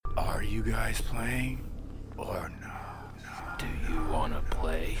you guys playing or no? Do you want to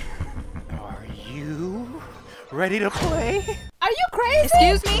play? Are you ready to play? Are you crazy?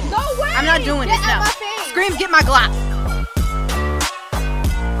 Excuse me? No way! I'm not doing Get this out now. my face. Screams, get my Glock.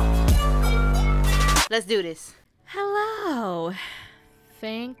 Let's do this. Hello.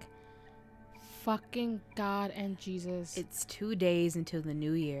 Thank fucking God and Jesus. It's 2 days until the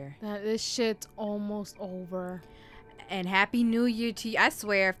new year. That this shit's almost over. And Happy New Year to you. I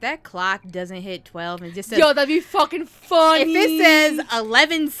swear, if that clock doesn't hit 12 and just says, Yo, that'd be fucking funny. if it says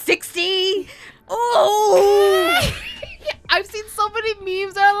 11:60, oh. I've seen so many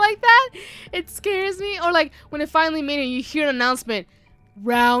memes that are like that. It scares me. Or like when it finally made it, you hear an announcement,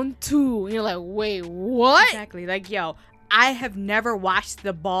 round 2. And you're like, wait, what? Exactly. Like, yo, I have never watched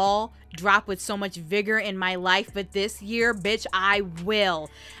the ball drop with so much vigor in my life, but this year, bitch, I will.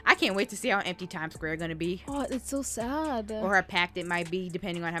 I can't wait to see how empty Times Square gonna be. Oh, it's so sad. Or how packed it might be,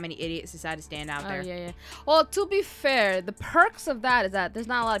 depending on how many idiots decide to stand out there. Yeah. Well, to be fair, the perks of that is that there's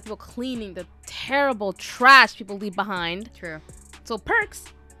not a lot of people cleaning the terrible trash people leave behind. True. So perks,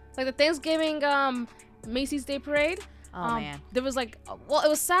 like the Thanksgiving Macy's Day Parade. Oh, man. There was like, well, it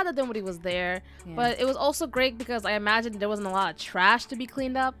was sad that nobody was there, Yeah. but it was also great because I imagine there wasn't a lot of trash to be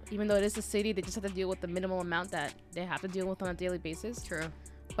cleaned up. Even though it is a city, they just have to deal with the minimal amount that they have to deal with on a daily basis. True.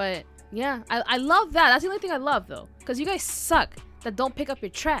 But yeah, I love that. That's the only thing I love though, because you guys suck that don't pick up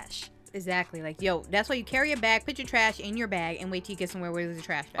your trash. Exactly. Like, yo, that's why you carry a bag, put your trash in your bag, and wait till you get somewhere where there's a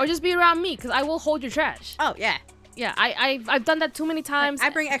trash bag. Or just be around me, because I will hold your trash. Oh, yeah. Yeah, I've done that too many times. I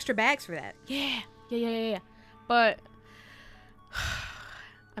bring extra bags for that. Yeah. But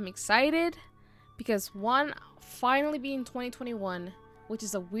I'm excited because one, finally being 2021, which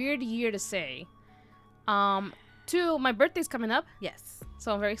is a weird year to say. Two, my birthday's coming up, Yes.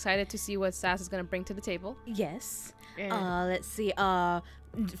 so I'm very excited to see what Sass is gonna bring to the table. Yes. And- Let's see.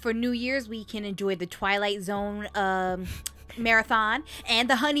 For New Year's, we can enjoy the Twilight Zone marathon and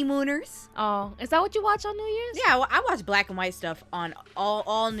the Honeymooners. Oh, is that what you watch on New Year's? Yeah, well, I watch black and white stuff on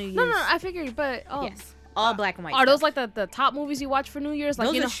all New Year's. No, I figured, but Yes, all black and white. Are those stuff. like the top movies you watch for New Year's? Like,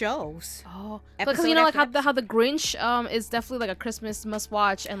 those you are know, shows? oh, Episode because you know, like after how the Grinch is definitely like a Christmas must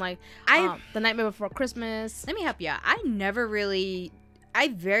watch, and like The Nightmare Before Christmas. Let me help you out. I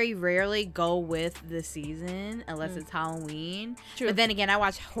very rarely go with the season unless it's Halloween. True. But then again, I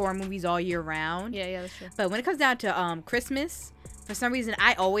watch horror movies all year round. Yeah, that's true. But when it comes down to Christmas, for some reason,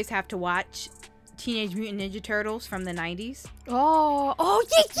 I always have to watch Teenage Mutant Ninja Turtles from the 90s. Oh,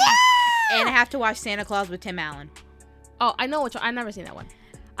 yeah. And I have to watch Santa Claus with Tim Allen. Oh, I know which one. I've never seen that one.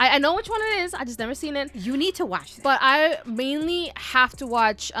 I know which one it is. I just never seen it. You need to watch that. But I mainly have to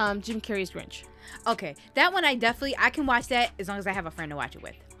watch Jim Carrey's Grinch. Okay, that one I can watch that as long as I have a friend to watch it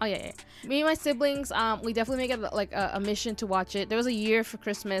with. Oh yeah. Me and my siblings, we definitely make it like a mission to watch it. There was a year for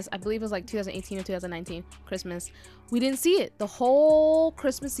Christmas, I believe it was like 2018 or 2019 Christmas. We didn't see it the whole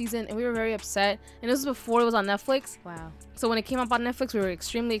Christmas season, and we were very upset. And this was before it was on Netflix. Wow. So when it came up on Netflix, we were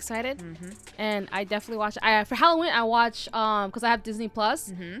extremely excited. Mm-hmm. And I definitely watched. For Halloween, I watched because I have Disney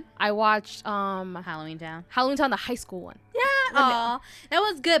Plus. Mm-hmm. I watched Halloween Town, the high school one. Yeah. Aw, that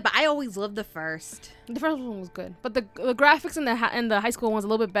was good, but I always loved the first. The first one was good, but the graphics in the high school one's a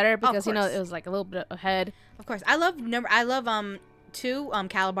little bit better because you know course. it was like a little bit ahead. Of course, I love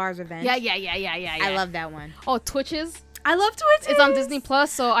Calabar's Revenge. Yeah. I love that one. Oh, Twitches. I love Twitches. It's on Disney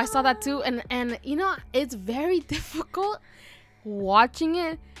Plus, so I saw that too, and you know it's very difficult watching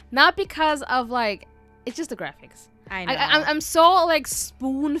it, not because of like it's just the graphics. I know. I'm so like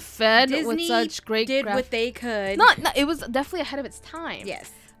spoon fed with Disney such great did what they could. No, it was definitely ahead of its time.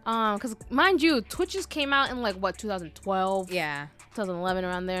 Yes. Because mind you, Twitches came out in like what 2012. Yeah. 2011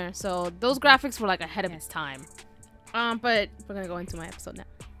 around there. So those graphics were like ahead of its time. But we're gonna go into my episode now.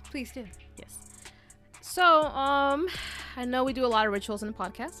 Please do. Yes. So I know we do a lot of rituals in the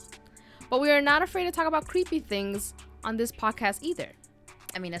podcast, but we are not afraid to talk about creepy things on this podcast either.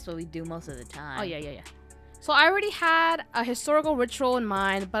 I mean, that's what we do most of the time. Oh yeah. So I already had a historical ritual in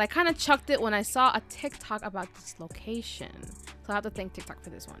mind, but I kind of chucked it when I saw a TikTok about this location. So I have to thank TikTok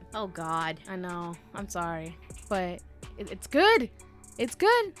for this one. Oh God. I know. I'm sorry, but it's good. It's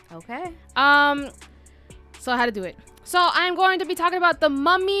good. Okay. So I had to do it. So I'm going to be talking about the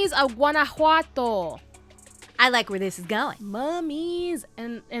mummies of Guanajuato. I like where this is going. Mummies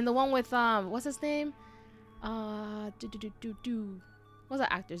and the one with what's his name? What's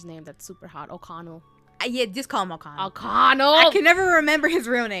that actor's name that's super hot? O'Connell. Yeah, just call him O'Connell. O'Connell. I can never remember his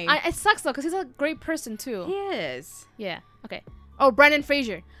real name. It sucks though, because he's a great person too. He is. Yeah. Okay. Oh, Brendan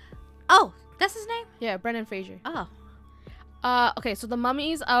Fraser. Oh, that's his name? Yeah, Brendan Fraser. Oh. Okay, so the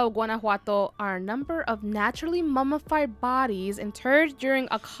mummies of Guanajuato are a number of naturally mummified bodies interred during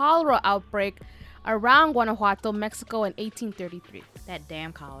a cholera outbreak around Guanajuato, Mexico in 1833. That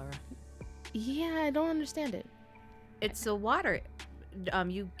damn cholera. Yeah, I don't understand it. It's the water.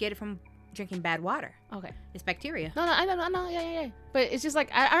 You get it from drinking bad water. Okay. It's bacteria. No, I don't know. Yeah. But it's just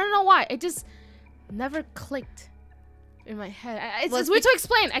like, I don't know why. It just never clicked in my head. It's weird to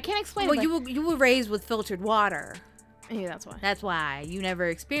explain. I can't explain Well, it. you were raised with filtered water. Yeah, that's why. That's why you never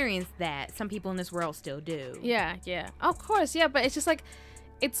experienced that. Some people in this world still do. Yeah. Of course, yeah. But it's just like,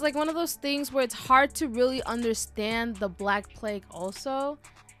 it's like one of those things where it's hard to really understand the Black Plague also.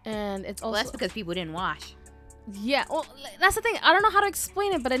 And it's also... Well, that's because people didn't wash. Yeah, well, that's the thing. I don't know how to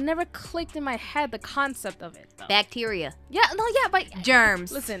explain it, but it never clicked in my head, the concept of it, though. Bacteria. Yeah, no, yeah, but...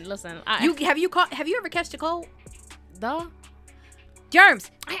 Germs. Listen. Have you ever catched a cold? The...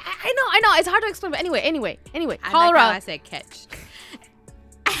 Germs. I know. It's hard to explain, but anyway. I like Cholera. how I said catched.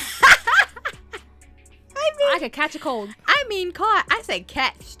 I could catch a cold. I mean caught. I said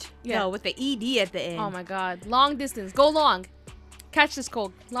catched. Yeah. No, with the ED at the end. Oh my god. Long distance. Go long. Catch this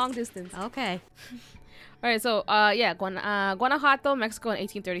cold. Long distance. Okay. All right, so Guanajuato, Mexico in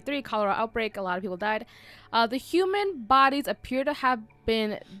 1833, cholera outbreak. A lot of people died. The human bodies appear to have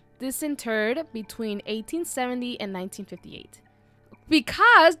been disinterred between 1870 and 1958.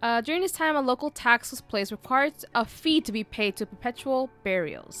 Because during this time, a local tax was placed, required a fee to be paid to perpetual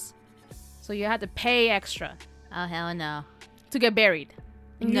burials. So you had to pay extra Oh, hell no. to get buried.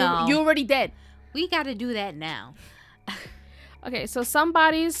 And No. You're already dead. We got to do that now. Okay, so some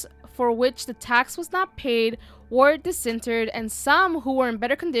bodies for which the tax was not paid were disinterred, and some who were in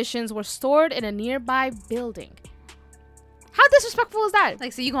better conditions were stored in a nearby building. How disrespectful is that?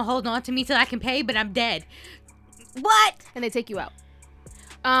 Like, so you going to hold on to me till I can pay, but I'm dead. What? And they take you out.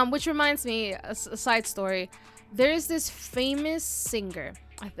 Which reminds me, a side story. There's this famous singer.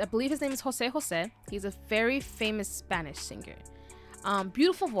 I believe his name is Jose Jose. He's a very famous Spanish singer.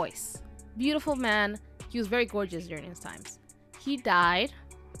 Beautiful voice. Beautiful man. He was very gorgeous during his times. He died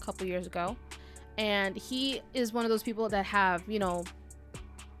a couple years ago. And he is one of those people that have,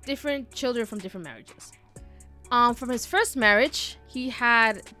 different children from different marriages. From his first marriage, he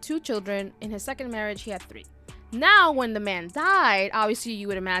had 2 children. In his second marriage, he had 3. Now, when the man died, obviously you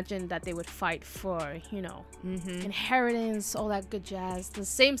would imagine that they would fight for, inheritance, all that good jazz, the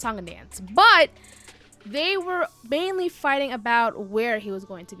same song and dance. But they were mainly fighting about where he was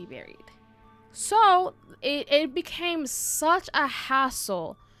going to be buried. So it became such a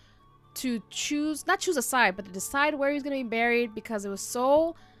hassle to not choose a side, but to decide where he was going to be buried, because it was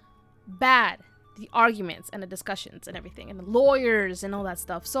so bad, the arguments and the discussions and everything, and the lawyers and all that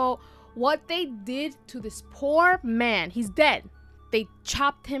stuff. So what they did to this poor man, he's dead. They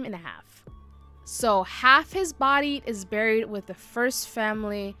chopped him in half. So half his body is buried with the first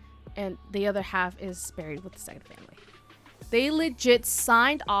family, and the other half is buried with the second family. They legit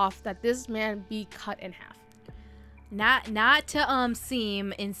signed off that this man be cut in half. Not to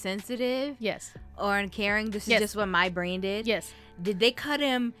seem insensitive. Yes. Or uncaring. This is just what my brain did. Yes. Did they cut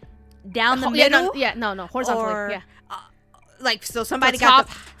him down the middle? No, horizontally. Or, yeah. Like, so somebody The got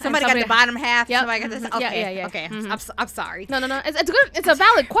top, somebody and got the bottom half. Yep. Somebody got this. Mhm. Okay. Yeah. Okay. Mhm. I'm sorry. No. It's good. It's a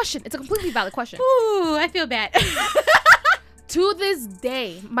valid question. It's a completely valid question. Ooh, I feel bad. To this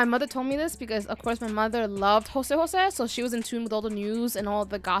day, my mother told me this because, of course, my mother loved Jose Jose, so she was in tune with all the news and all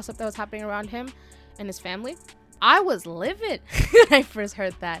the gossip that was happening around him and his family. I was livid when I first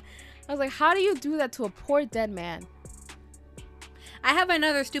heard that. I was like, how do you do that to a poor dead man? I have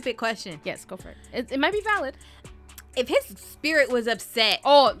another stupid question. Yes, go for it. It might be valid. If his spirit was upset,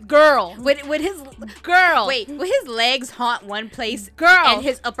 Oh, girl. would his Girl. would his legs haunt one place, Girl. and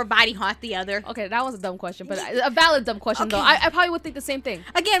his upper body haunt the other? Okay, that was a dumb question, but a valid dumb question, though. I probably would think the same thing.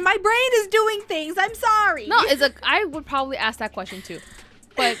 Again, my brain is doing things. I'm sorry. No, I would probably ask that question, too.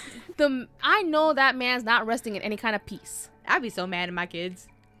 But I know that man's not resting in any kind of peace. I'd be so mad at my kids.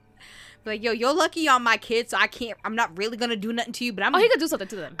 Like, yo, you're lucky on my kids, so I'm not really gonna do nothing to you, but He could do something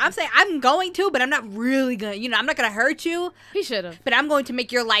to them. I'm saying I'm going to, but I'm not really gonna, I'm not gonna hurt you, He should have. but I'm going to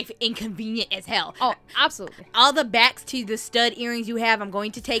make your life inconvenient as hell. Oh, absolutely. All the backs to the stud earrings you have, I'm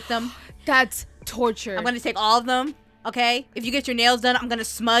going to take them. That's torture. I'm going to take all of them, okay? If you get your nails done, I'm going to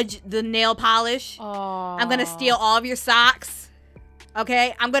smudge the nail polish. Oh. I'm going to steal all of your socks,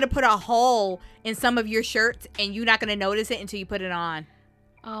 okay? I'm going to put a hole in some of your shirts, and you're not going to notice it until you put it on.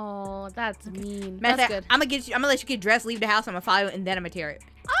 Oh, that's mean. Matter of That's fact, good. I'm gonna let you get dressed, leave the house, I'm gonna follow you, and then I'm gonna tear it.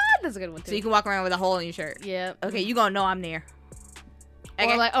 That's a good one, too. So you can walk around with a hole in your shirt. Yeah. Okay, you gonna know I'm there.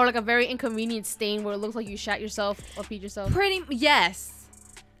 Okay. Or like a very inconvenient stain where it looks like you shot yourself or peed yourself. Yes,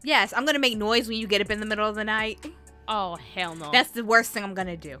 I'm gonna make noise when you get up in the middle of the night. Oh, hell no. That's the worst thing I'm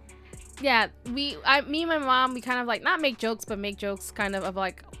gonna do. Yeah, me and my mom, we kind of like, not make jokes, but make jokes kind of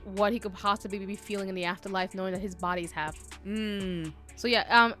like what he could possibly be feeling in the afterlife, knowing that his body's half. So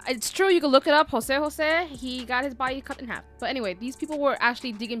yeah, it's true. You can look it up. Jose, he got his body cut in half. But anyway, these people were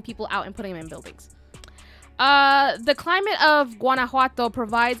actually digging people out and putting them in buildings. The climate of Guanajuato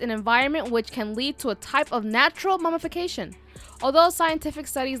provides an environment which can lead to a type of natural mummification. Although scientific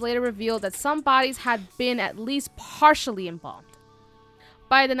studies later revealed that some bodies had been at least partially embalmed.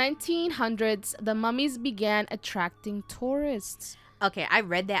 By the 1900s, the mummies began attracting tourists. Okay, I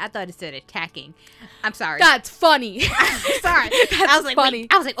read that. I thought it said attacking. I'm sorry. That's funny. Sorry. I was like, funny.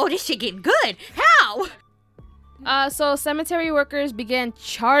 I was like, oh, this shit getting good. How? So cemetery workers began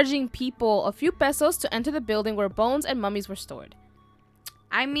charging people a few pesos to enter the building where bones and mummies were stored.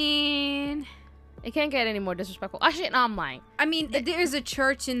 I mean, It can't get any more disrespectful. Actually, no, I'm lying. I mean, there's a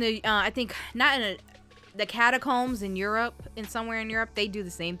church in the, I think, not in the catacombs in Europe, in somewhere in Europe. They do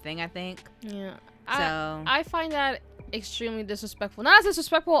the same thing, I think. Yeah. So I find that extremely disrespectful. Not as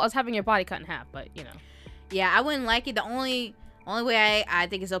disrespectful as having your body cut in half, but you know. yeah, I wouldn't like it. The only way I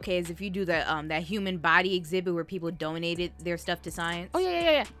think it's okay is if you do the that human body exhibit where people donated their stuff to science. Oh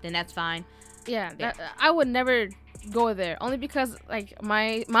yeah. Then that's fine. Yeah, I would never go there, only because like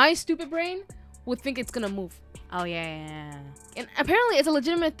my stupid brain would think it's gonna move. Oh yeah. And apparently it's a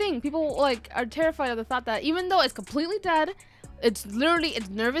legitimate thing. People like are terrified of the thought that even though it's completely dead, it's literally its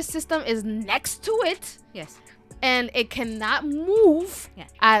nervous system is next to it Yes. and it cannot move Yeah.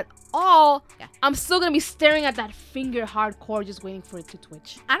 at all. Yeah. I'm still gonna be staring at that finger hardcore, just waiting for it to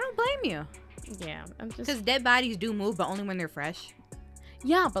twitch. I don't blame you. Yeah, I'm just. Because dead bodies do move, but only when they're fresh.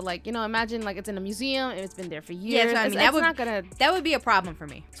 Yeah, but like imagine like it's in a museum and it's been there for years. Yeah, so I mean, it's not gonna. That would be a problem for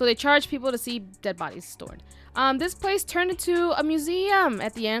me. So they charge people to see dead bodies stored. This place turned into a museum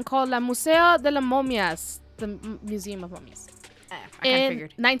at the end called La Museo de las Momias, the Museum of Mummies, I kind of in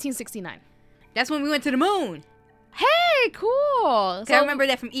figured. 1969. That's when we went to the moon. Hey, cool. I remember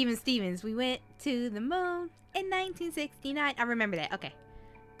that from Even Stevens. We went to the moon in 1969. I remember that. Okay.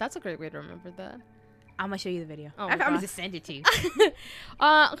 That's a great way to remember that. I'm going to show you the video. Oh I'm my going God. to send it to you.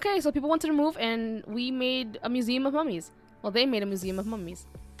 Okay, so people wanted to move, and we made a museum of mummies. Well, they made a museum of mummies.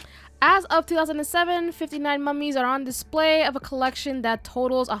 As of 2007, 59 mummies are on display of a collection that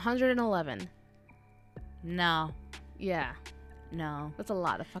totals 111. No. Yeah, No. that's a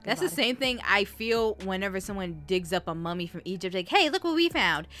lot of fucking That's bodies. the same thing I feel whenever someone digs up a mummy from Egypt. Like, hey, look what we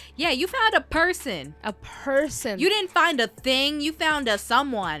found. Yeah, you found a person. A person. You didn't find a thing. You found a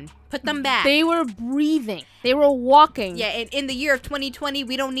someone. Put them back. They were breathing. They were walking. Yeah, and in the year of 2020,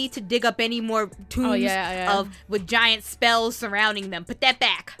 we don't need to dig up any more tombs yeah. with giant spells surrounding them. Put that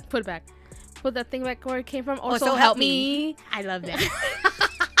back. Put it back. Put that thing back where it came from. Or Also, so help me. I love that.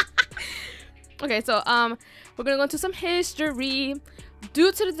 Okay, so we're gonna go into some history.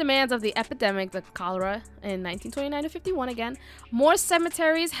 Due to the demands of the epidemic, the cholera, in 1929 to 51 again, more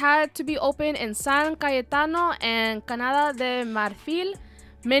cemeteries had to be opened in San Cayetano and Canada de Marfil.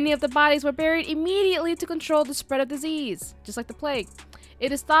 Many of the bodies were buried immediately to control the spread of disease, just like the plague.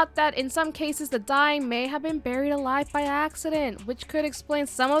 It is thought that in some cases the dying may have been buried alive by accident, which could explain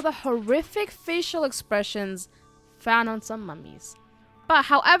some of the horrific facial expressions found on some mummies. But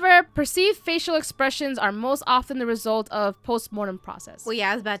however, perceived facial expressions are most often the result of post-mortem process. Well,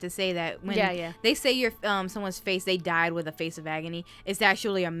 yeah, I was about to say that when they say your someone's face, they died with a face of agony, it's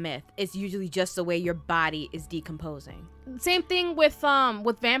actually a myth. It's usually just the way your body is decomposing. Same thing with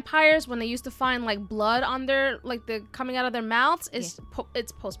vampires when they used to find like blood on their like the coming out of their mouths. It's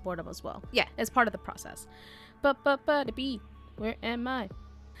it's post-mortem as well. Yeah, it's part of the process. But where am I?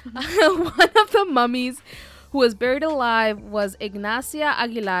 One of the mummies who was buried alive was Ignacia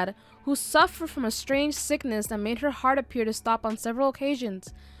Aguilar, who suffered from a strange sickness that made her heart appear to stop on several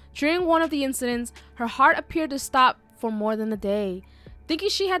occasions. During one of the incidents, her heart appeared to stop for more than a day. Thinking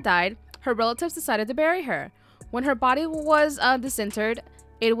she had died, her relatives decided to bury her. When her body was disinterred,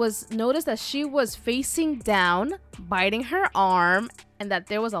 it was noticed that she was facing down, biting her arm, and that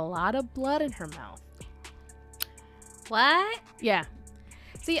there was a lot of blood in her mouth. What? Yeah.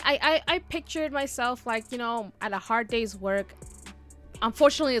 See, I pictured myself like, at a hard day's work.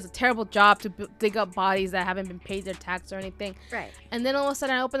 Unfortunately, it's a terrible job to dig up bodies that haven't been paid their tax or anything. Right. And then all of a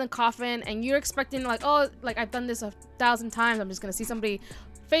sudden I open the coffin and you're expecting like, oh, like I've done this 1,000 times. I'm just going to see somebody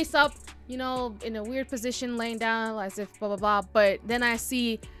face up, in a weird position laying down as if blah, blah, blah. But then I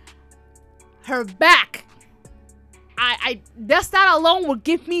see her back. That alone will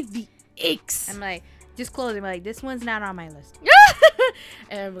give me the aches. I'm like, just close it. I'm like, this one's not on my list.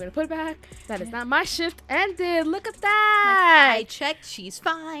 And we're gonna put it back. That is not my shift ended. Look at that. I checked. She's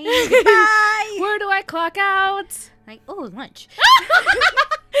fine. Goodbye. Where do I clock out? Like, oh, lunch.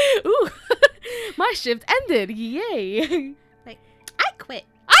 Ooh, my shift ended. Yay. Like, I quit.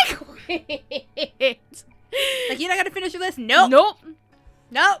 I quit. Like, you're not gonna finish your list? Nope.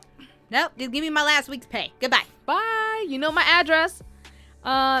 Nope. Just give me my last week's pay. Goodbye. Bye. You know my address.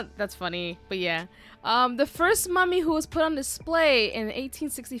 That's funny, but yeah. The first mummy who was put on display in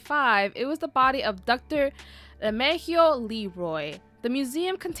 1865, it was the body of Dr. Remigio Leroy. The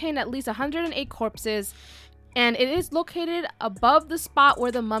museum contained at least 108 corpses, and it is located above the spot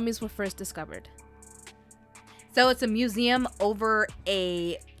where the mummies were first discovered. So it's a museum over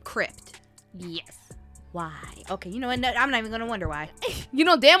a crypt. Yes. Why? Okay, you know what? No, I'm not even gonna wonder why. You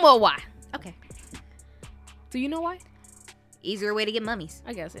know damn well why. Okay. Do you know why? Easier way to get mummies.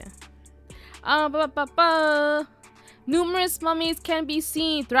 I guess, yeah. Numerous mummies can be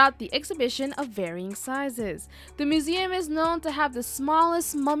seen throughout the exhibition of varying sizes. The museum is known to have the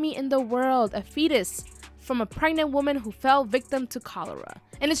smallest mummy in the world, a fetus from a pregnant woman who fell victim to cholera.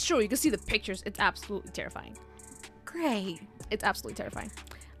 And it's true, you can see the pictures. It's absolutely terrifying. Great. It's absolutely terrifying.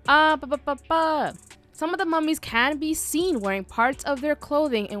 Some of the mummies can be seen wearing parts of their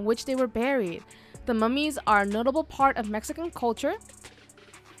clothing in which they were buried. The mummies are a notable part of Mexican culture,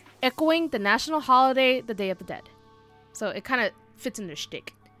 echoing the national holiday, the Day of the Dead. So it kind of fits in their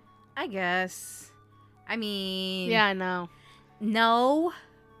shtick. I guess. I mean. Yeah, I know. No.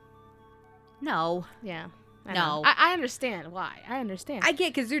 Yeah. I No. know. I understand why. I understand. I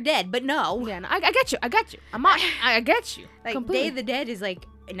get because they're dead, but no. Yeah, no, I get you. I get you. Like, completely. Day of the Dead is like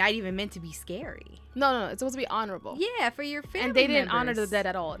not even meant to be scary. No, it's supposed to be honorable. Yeah, for your family. And they didn't honor the members. dead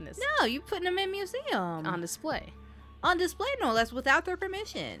at all in this. No, you putting them in museum. On display. On display, no less, without their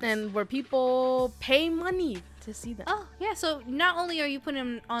permission. And where people pay money to see them. Oh, yeah, so not only are you putting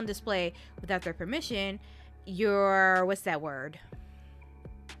them on display without their permission, you're, what's that word?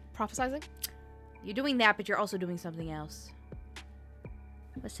 Prophesizing? You're doing that, but you're also doing something else.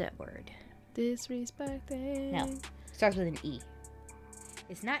 What's that word? Disrespecting. No. Starts with an E.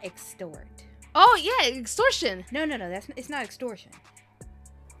 It's not extort. Oh, yeah, extortion. No, it's not extortion.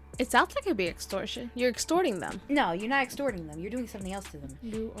 It sounds like it'd be extortion. You're extorting them. No, you're not extorting them. You're doing something else to them.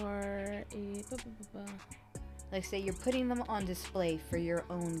 You are a... Like, say you're putting them on display for your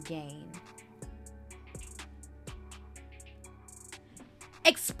own gain.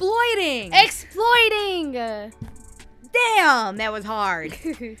 Exploiting! Exploiting! Damn, that was hard.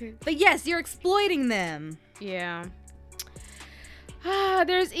 But yes, you're exploiting them. Yeah.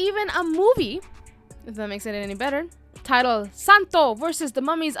 There's even a movie, if that makes it any better, titled Santo versus the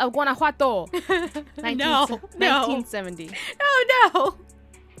Mummies of Guanajuato. 1970. No.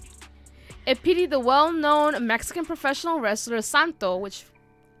 It pitied the well-known Mexican professional wrestler Santo, which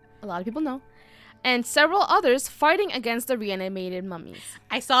a lot of people know, and several others fighting against the reanimated mummies.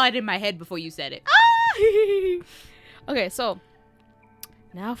 I saw it in my head before you said it. Okay, so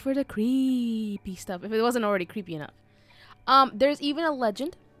now for the creepy stuff, if it wasn't already creepy enough. There's even a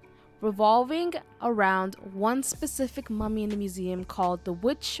legend revolving around one specific mummy in the museum called the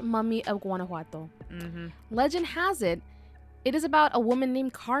Witch Mummy of Guanajuato. Mm-hmm. Legend has it is about a woman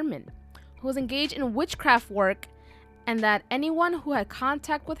named Carmen who was engaged in witchcraft work, and that anyone who had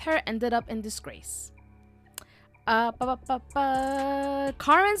contact with her ended up in disgrace.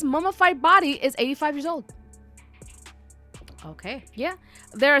 Carmen's mummified body is 85 years old. Okay. Yeah.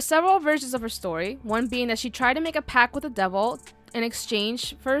 There are several versions of her story, one being that she tried to make a pact with the devil in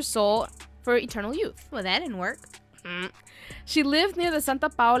exchange for her soul for eternal youth. Well, that didn't work. She lived near the Santa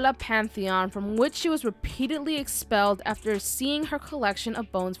Paula Pantheon, from which she was repeatedly expelled after seeing her collection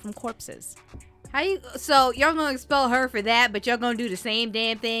of bones from corpses. So y'all gonna expel her for that, but y'all gonna do the same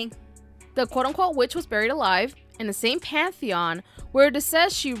damn thing? The quote-unquote witch was buried alive in the same pantheon where it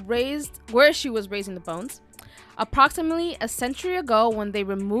says she was raising the bones. Approximately a century ago, when they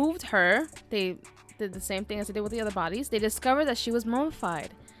removed her, they did the same thing as they did with the other bodies. They discovered that she was mummified.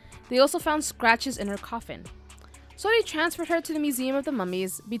 They also found scratches in her coffin. So they transferred her to the Museum of the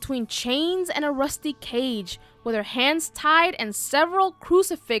Mummies between chains and a rusty cage with her hands tied and several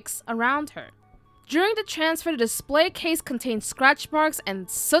crucifixes around her. During the transfer, the display case contained scratch marks and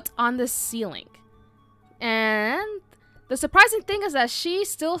soot on the ceiling. And the surprising thing is that she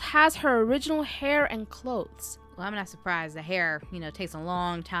still has her original hair and clothes. Well, I'm not surprised. The hair, takes a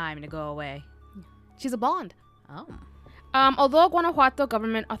long time to go away. She's a blonde. Oh. Although Guanajuato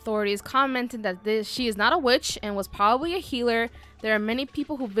government authorities commented that she is not a witch and was probably a healer, there are many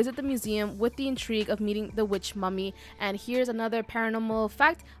people who visit the museum with the intrigue of meeting the witch mummy. And here's another paranormal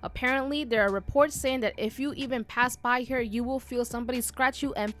fact. Apparently, there are reports saying that if you even pass by here, you will feel somebody scratch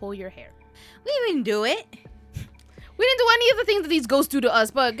you and pull your hair. We didn't do it. We didn't do any of the things that these ghosts do to us,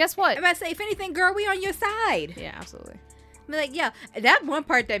 but guess what? I'm about to say, if anything, girl, we on your side. Yeah, absolutely. I'm like, yeah, that one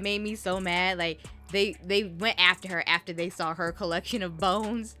part that made me so mad, like, they went after her after they saw her collection of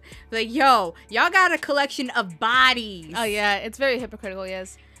bones. Like, yo, y'all got a collection of bodies. Oh yeah, it's very hypocritical.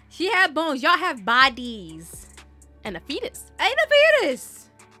 Yes, She had bones. Y'all have bodies. and a fetus. Ain't a fetus.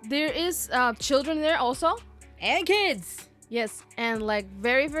 There is children there also. And kids. Yes, and like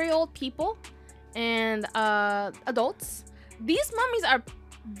very very old people, and adults. These mummies are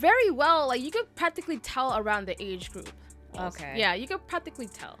very well, like you could practically tell around the age group. also. Okay. Yeah, you could practically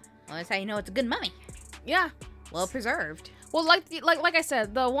tell. Well, that's how you know it's a good mummy. Yeah. Well preserved. Well, like I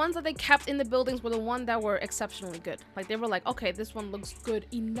said, the ones that they kept in the buildings were the ones that were exceptionally good. Like they were like, okay, this one looks good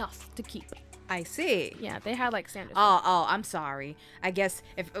enough to keep. I see. Yeah, they had like standards. Oh, I'm sorry. I guess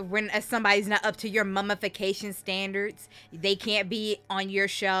if somebody's not up to your mummification standards, they can't be on your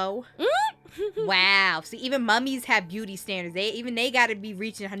show. Wow. See, even mummies have beauty standards. They got to be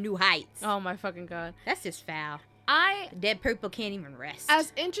reaching new heights. Oh my fucking god. That's just foul. I Dead people can't even rest.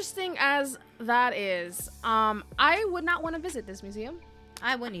 As interesting as that is, I would not want to visit this museum.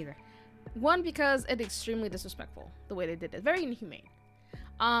 I wouldn't either. One, because it's extremely disrespectful the way they did it. Very inhumane.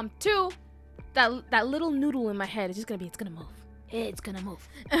 Two, that little noodle in my head is just gonna move. It's gonna move.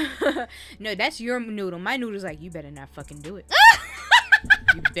 No, that's your noodle. My noodle's like, you better not fucking do it.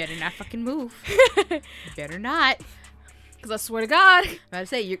 You better not fucking move. You better not. Because I swear to God. I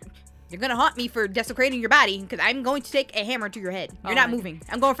say you're gonna haunt me for desecrating your body because I'm going to take a hammer to your head. You're not my- moving.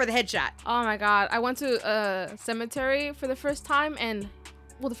 I'm going for the headshot. Oh my God. I went to a cemetery for the first time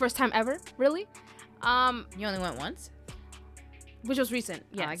the first time ever, really. You only went once? Which was recent.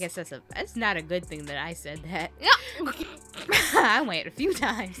 Yeah, Yes. I guess that's not a good thing that I said that. Yeah. I went a few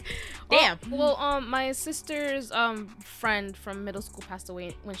times. Damn. Well, my sister's friend from middle school passed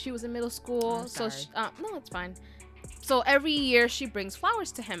away when she was in middle school. I'm So sorry. no, it's fine. So every year she brings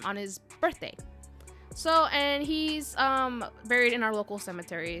flowers to him on his birthday. So and he's buried in our local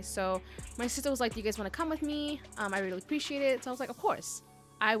cemetery. So my sister was like, "Do you guys want to come with me? I really appreciate it." So I was like, "Of course."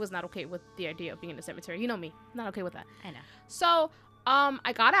 I was not okay with the idea of being in the cemetery. You know me, not okay with that. I know. So,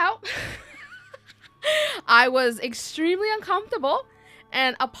 I got out. I was extremely uncomfortable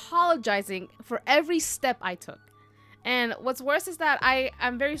and apologizing for every step I took. And what's worse is that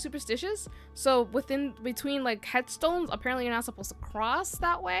I'm very superstitious. So between like headstones, apparently you're not supposed to cross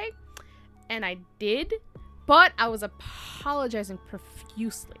that way. And I did, but I was apologizing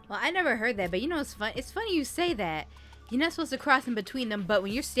profusely. Well, I never heard that, but you know it's fun. It's funny you say that. You're not supposed to cross in between them, but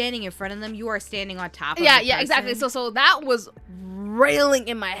when you're standing in front of them, you are standing on top of Yeah, the yeah, exactly. person. So that was railing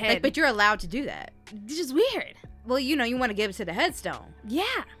in my head. Like, but you're allowed to do that. it's just weird. Well, you know, you want to give it to the headstone. Yeah.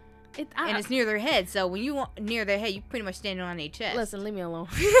 And it's near their head, so when you want near their head, you pretty much standing on their chest. Listen, leave me alone.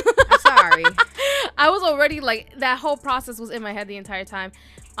 I'm sorry. I was already like that whole process was in my head the entire time.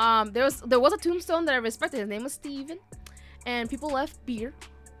 There was a tombstone that I respected. His name was Steven, and people left beer.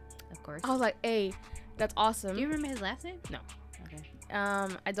 Of course. I was like, "Hey, that's awesome." Do you remember his last name? No. Okay.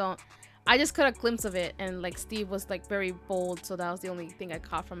 I don't. I just caught a glimpse of it, and like Steve was like very bold, so that was the only thing I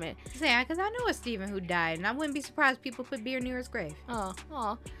caught from it. Yeah, because I knew a Steven who died, and I wouldn't be surprised people put beer near his grave.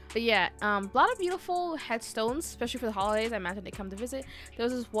 Oh. But yeah, a lot of beautiful headstones, especially for the holidays. I imagine they come to visit. There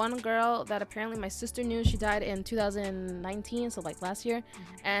was this one girl that apparently my sister knew. She died in 2019, so like last year.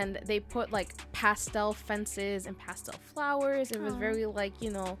 And they put like pastel fences and pastel flowers. It was Aw. very like, you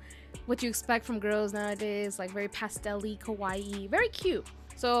know, what you expect from girls nowadays, like very pastel-y, kawaii, very cute.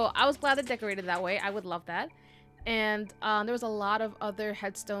 So I was glad they decorated that way. I would love that. And there was a lot of other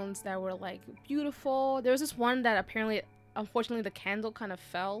headstones that were like beautiful. There was this one that apparently, unfortunately, the candle kind of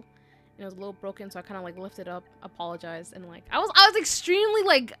fell and it was a little broken, so I kind of like lifted up, apologized, and like I was extremely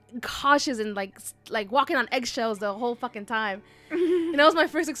like cautious and like walking on eggshells the whole fucking time. And that was my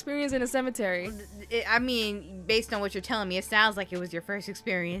first experience in a cemetery. I mean, based on what you're telling me, it sounds like it was your first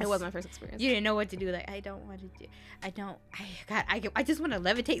experience. It was my first experience. You didn't know what to do. Like, I just want to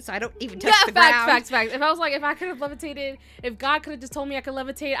levitate so I don't even touch Yeah, the ground. facts. If I was like, if I could have levitated, if God could have just told me I could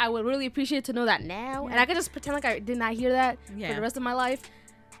levitate, I would really appreciate to know that now. Yeah. And I could just pretend like I did not hear that for Yeah. the rest of my life.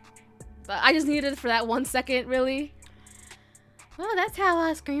 But I just needed it for that 1 second, really. Well, that's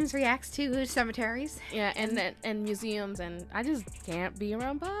how Screams reacts to cemeteries. Yeah, and museums, and I just can't be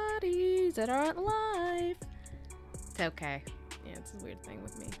around bodies that aren't alive. It's okay. Yeah, it's a weird thing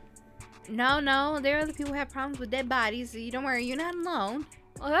with me. No, there are other people who have problems with dead bodies. So you don't worry, you're not alone.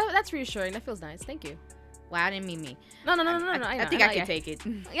 Well, that's reassuring. That feels nice. Thank you. Wow, I didn't mean me. No. I think I can take it.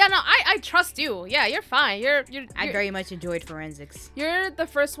 Yeah, no, I trust you. Yeah, you're fine. I very much enjoyed forensics. You're the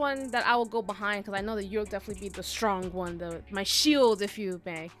first one that I will go behind because I know that you'll definitely be the strong one, my shield, if you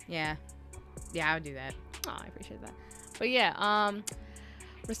may. Yeah, I would do that. Oh, I appreciate that. But yeah,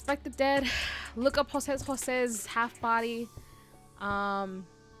 respect the dead. Look up Jose's half body. I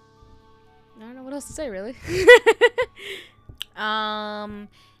don't know what else to say, really. Not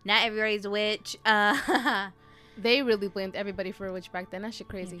everybody's a witch. They really blamed everybody for a witch back then. That shit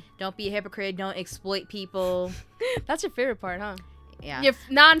crazy. Don't be a hypocrite. Don't exploit people. That's your favorite part, huh? Yeah. Your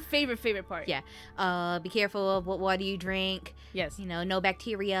favorite part. Yeah. Be careful of what water you drink. Yes. You know, no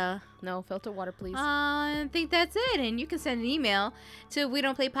bacteria. No filter water, please. I think that's it. And you can send an email to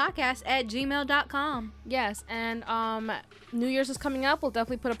wedon'tplaypodcast@gmail.com. Yes, and New Year's is coming up. We'll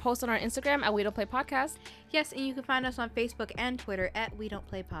definitely put a post on our Instagram at We Don't Play Podcast. Yes, and you can find us on Facebook and Twitter at We Don't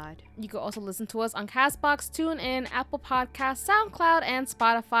Play Pod. You can also listen to us on Castbox, TuneIn, Apple Podcasts, SoundCloud, and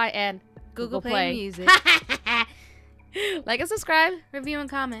Spotify, and Google Play Music. Like and subscribe. Review and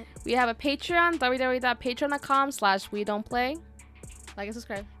comment. We have a Patreon, www.patreon.com/we-don't-play. Like and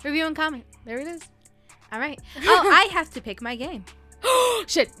subscribe. Review and comment. There it is. All right. Oh, I have to pick my game.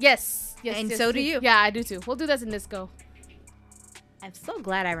 Shit. Yes. Yes. And yes, so do yes. you. Yeah, I do too. We'll do this in this go. I'm so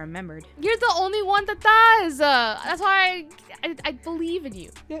glad I remembered. You're the only one that does. That's why I believe in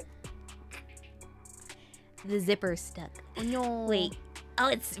you. The zipper's stuck. Oh, no. Wait. Oh,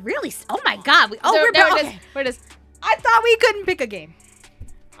 it's really. Oh my God. There it is. Where it is. I thought we couldn't pick a game.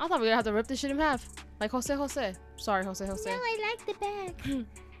 I thought we were gonna have to rip this shit in half. Like Jose. Sorry, Jose. No, I like the bag.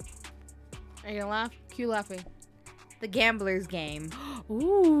 Are you gonna laugh? Cue laughing. The gambler's game.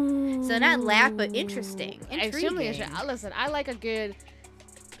 Ooh. So not laugh, but interesting. Extremely Intriguing. interesting. Listen, I like a good.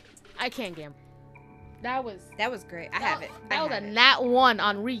 I can't gamble. That was. That was great. I have it. That was a nat 1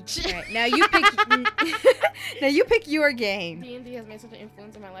 on Reach. All right, now you pick. Now you pick your game. D&D has made such an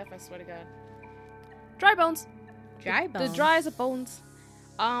influence in my life. I swear to God. Dry bones. Dry bones. The driest of bones.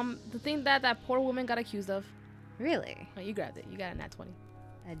 The thing that poor woman got accused of. Really? Oh, you grabbed it. You got a nat 20.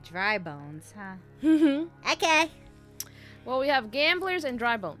 A dry bones, huh? Mhm. Okay. Well, we have gamblers and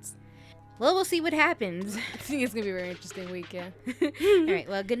dry bones. Well, we'll see what happens. I think it's gonna be a very interesting week. Yeah. All right.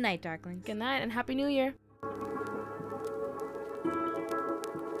 Well, good night, darklings. Good night and Happy New Year.